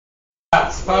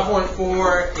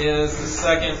5.4 is the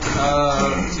second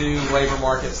of two labor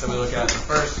markets that we look at. The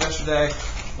first yesterday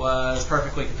was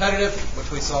perfectly competitive,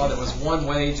 which we saw that was one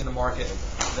wage in the market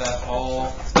that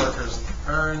all workers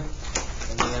earn.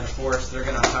 And then, of course, they're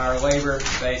going to hire labor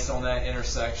based on that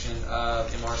intersection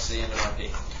of MRC and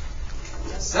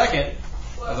MRP. The second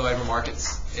of the labor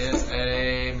markets is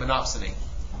a monopsony.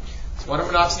 So what a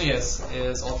monopsony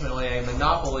is ultimately a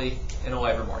monopoly in a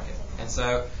labor market. And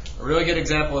so a really good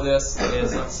example of this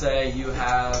is, let's say you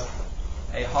have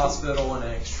a hospital in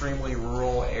an extremely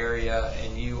rural area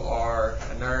and you are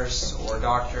a nurse or a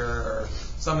doctor or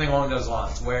something along those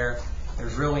lines where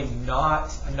there's really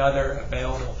not another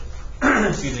available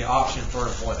option for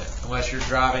employment unless you're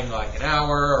driving like an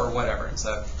hour or whatever. And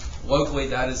so locally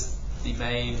that is the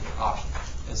main option.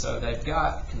 And so they've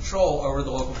got control over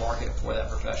the local market for that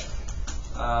profession.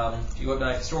 If you look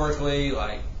back historically,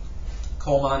 like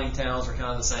coal mining towns are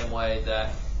kind of the same way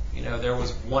that, there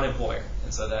was one employer.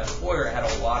 And so that employer had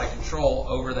a lot of control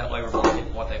over that labor market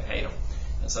and what they paid them.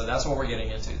 And so that's what we're getting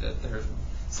into, that there's,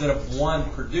 instead of one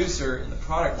producer in the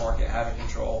product market having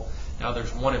control, now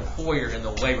there's one employer in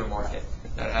the labor market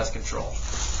that has control.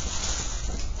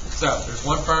 So there's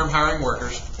one firm hiring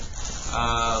workers.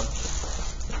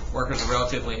 Workers are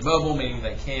relatively immobile, meaning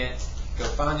they can't go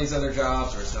find these other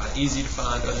jobs, or it's not easy to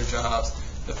find other jobs.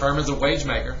 The firm is a wage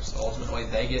maker, so ultimately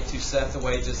they get to set the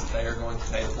wages that they are going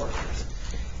to pay the workers.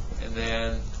 And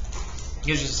then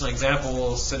gives you some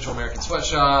examples: Central American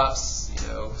sweatshops,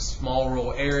 small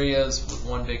rural areas with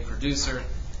one big producer.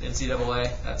 The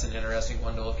NCAA, that's an interesting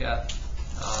one to look at.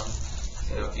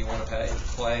 If you want to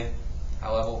play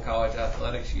high-level college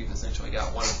athletics, you've essentially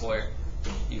got one employer.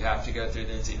 You have to go through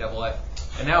the NCAA.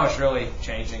 And now it's really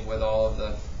changing with all of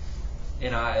the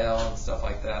NIL and stuff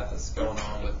like that that's going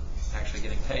on with actually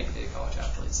getting paid to be a college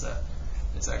athlete. So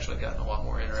it's actually gotten a lot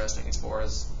more interesting as far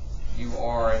as you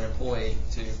are an employee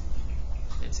to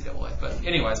NCAA. But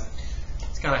anyways,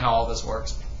 it's kind of how all this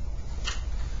works.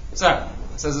 So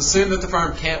it says, assume that the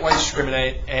firm can't wage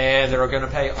discriminate and they're going to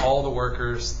pay all the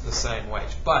workers the same wage.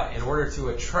 But in order to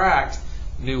attract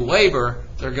new labor,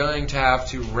 they're going to have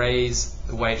to raise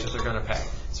the wage that they're going to pay.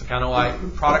 So kind of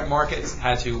like product markets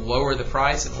had to lower the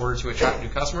price in order to attract new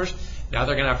customers, now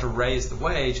they're going to have to raise the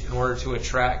wage in order to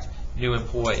attract new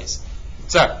employees.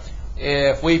 So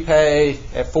if we pay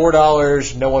at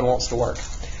 $4, no one wants to work.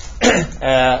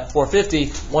 At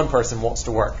 $4.50, one person wants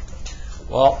to work.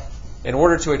 Well, in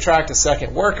order to attract a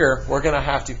second worker, we're going to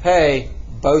have to pay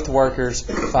both workers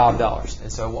 $5.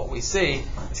 And so what we see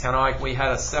is kind of like we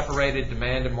had a separated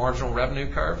demand and marginal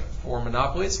revenue curve for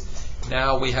monopolies.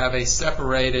 Now we have a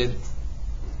separated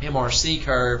MRC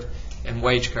curve and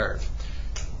wage curve.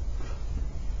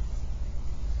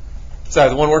 So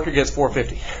the one worker gets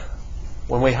 $4.50.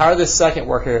 When we hire this second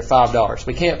worker at $5,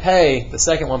 we can't pay the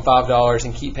second one $5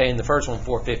 and keep paying the first one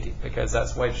 $4.50 because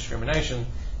that's wage discrimination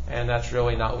and that's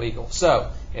really not legal.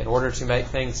 So in order to make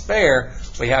things fair,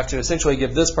 we have to essentially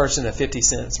give this person a 50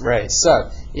 cents raise. So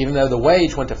even though the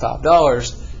wage went to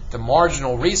 $5, the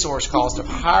marginal resource cost of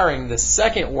hiring the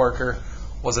second worker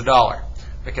was $1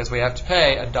 because we have to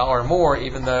pay $1 more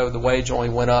even though the wage only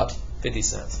went up 50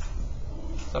 cents.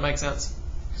 Does that make sense?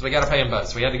 Because we got to pay them both.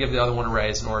 So we had to give the other one a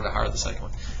raise in order to hire the second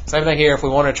one. Same thing here. If we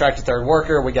want to attract a third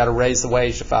worker, we got to raise the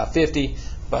wage to $5.50.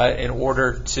 But in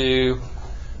order to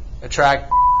attract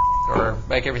or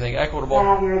make everything equitable. Can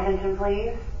I have your attention,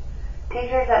 please?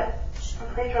 Teachers,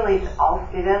 please release all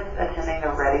students attending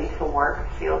the Ready to Work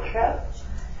field trip.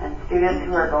 And students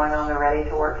who are going on the Ready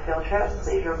to Work field trip,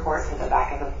 please report to the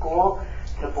back of the school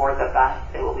to board the bus.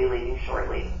 It will be leaving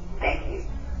shortly. Thank you.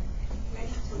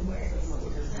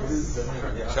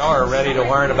 Y'all are ready to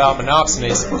learn about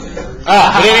monopsonies.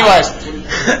 But anyways,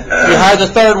 you hire the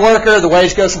third worker, the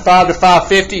wage goes from $5 to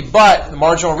 $5.50, but the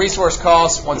marginal resource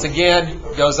cost, once again,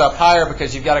 goes up higher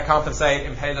because you've got to compensate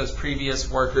and pay those previous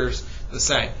workers the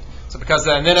same. So because of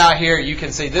that, and then out here you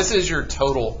can see this is your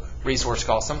total resource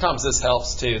cost. Sometimes this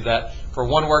helps too, that for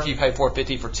one worker you pay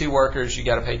 $4.50, for two workers you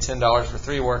got to pay $10, for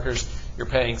three workers you're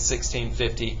paying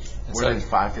 $16.50. Where does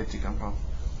 $5.50 come from?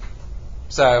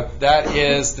 So that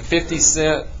is the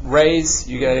 50-cent raise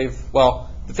you gave. Well,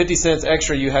 the 50 cents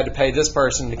extra you had to pay this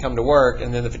person to come to work,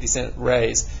 and then the 50-cent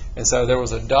raise. And so there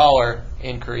was a $1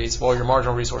 increase. Well, your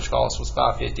marginal resource cost was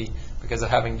 $5.50 because of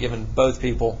having given both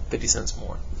people 50 cents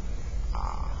more.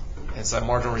 And so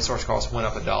marginal resource cost went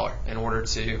up $1 in order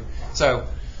to. So,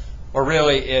 or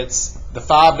really, it's the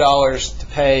 $5 to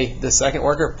pay the second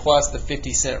worker plus the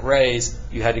 50-cent raise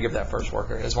you had to give that first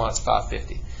worker. That's why it's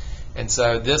 $5.50. And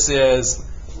so this is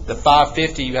the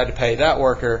 $5.50 you had to pay that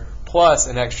worker plus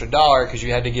an extra $1 because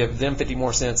you had to give them 50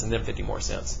 more cents and them 50 more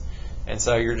cents. And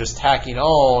so you're just tacking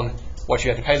on what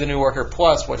you have to pay the new worker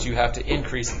plus what you have to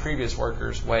increase the previous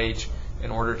worker's wage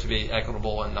in order to be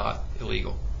equitable and not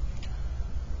illegal.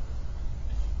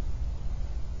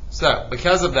 So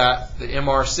because of that, the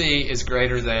MRC is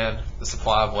greater than the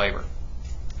supply of labor.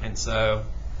 And so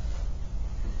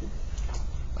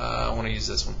I want to use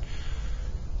this one.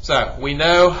 So we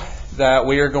know that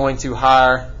we are going to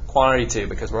hire quantity 2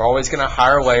 because we're always going to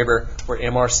hire labor where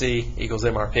MRC equals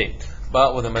MRP.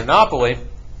 But with a monopoly,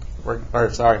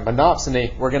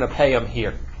 monopsony, we're going to pay them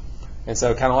here. And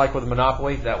so kind of like with a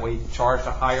monopoly that we charged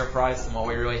a higher price than what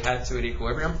we really had to at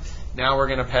equilibrium, now we're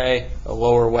going to pay a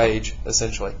lower wage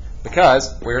essentially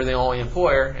because we're the only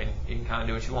employer and you can kind of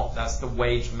do what you want. That's the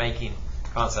wage making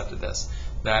concept of this.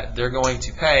 That they're going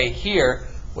to pay here,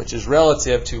 which is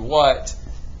relative to what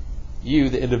you,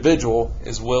 the individual,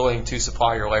 is willing to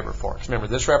supply your labor for. Remember,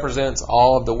 this represents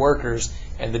all of the workers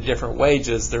and the different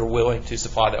wages they're willing to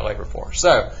supply that labor for.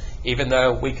 So even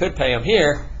though we could pay them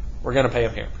here, we're going to pay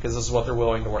them here because this is what they're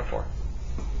willing to work for.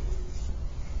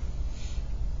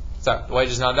 So the wage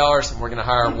is $9, and we're going to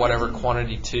hire whatever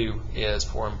quantity 2 is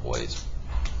for employees.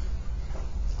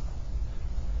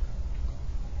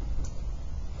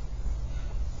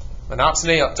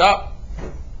 Monopsony up top,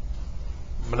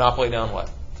 monopoly down low.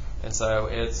 And so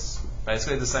it's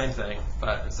basically the same thing,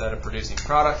 but instead of producing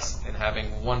products and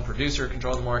having one producer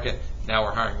control the market, now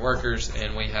we're hiring workers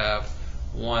and we have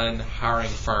one hiring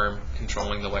firm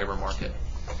controlling the labor market.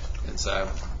 And so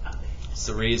it's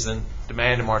the reason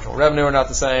demand and marginal revenue are not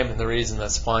the same, and the reason that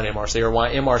supply and MRC, or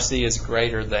why MRC is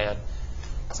greater than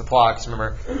supply. Because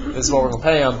remember, this is what we're going to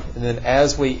pay them, and then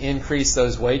as we increase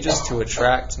those wages to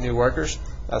attract new workers,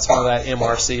 that's why that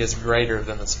MRC is greater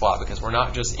than the supply, because we're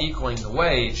not just equaling the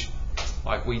wage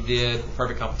like we did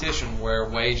perfect competition where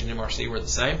wage and MRC were the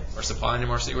same, or supply and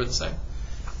MRC were the same.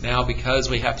 Now, because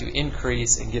we have to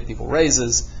increase and give people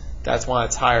raises, that's why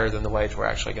it's higher than the wage we're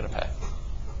actually going to pay.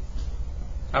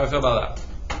 How do we feel about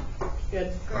that?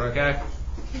 Good. Okay.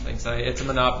 They can say it's a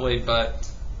monopoly, but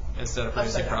instead of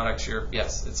producing products,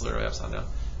 yes, it's literally upside down.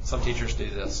 Some teachers do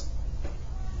this.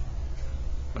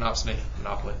 Monopsony,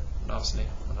 monopoly, monopsony,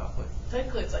 monopoly.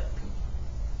 Technically, it's like.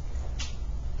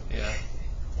 Yeah.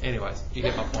 Anyways, you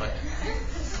get my point.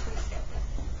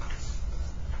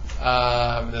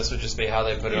 This would just be how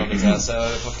they put it on the test. So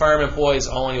if a firm employs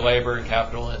only labor and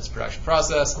capital in its production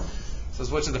process, it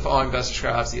says which of the following best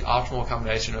describes the optimal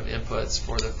combination of inputs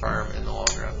for the firm in the long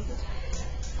run?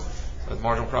 So the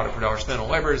marginal product per dollar spent on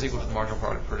labor is equal to the marginal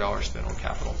product per dollar spent on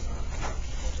capital.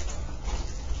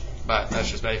 But that's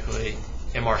just basically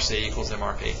MRC equals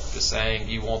MRP. Just saying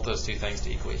you want those two things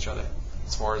to equal each other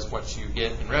as far as what you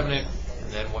get in revenue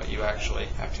and then what you actually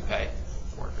have to pay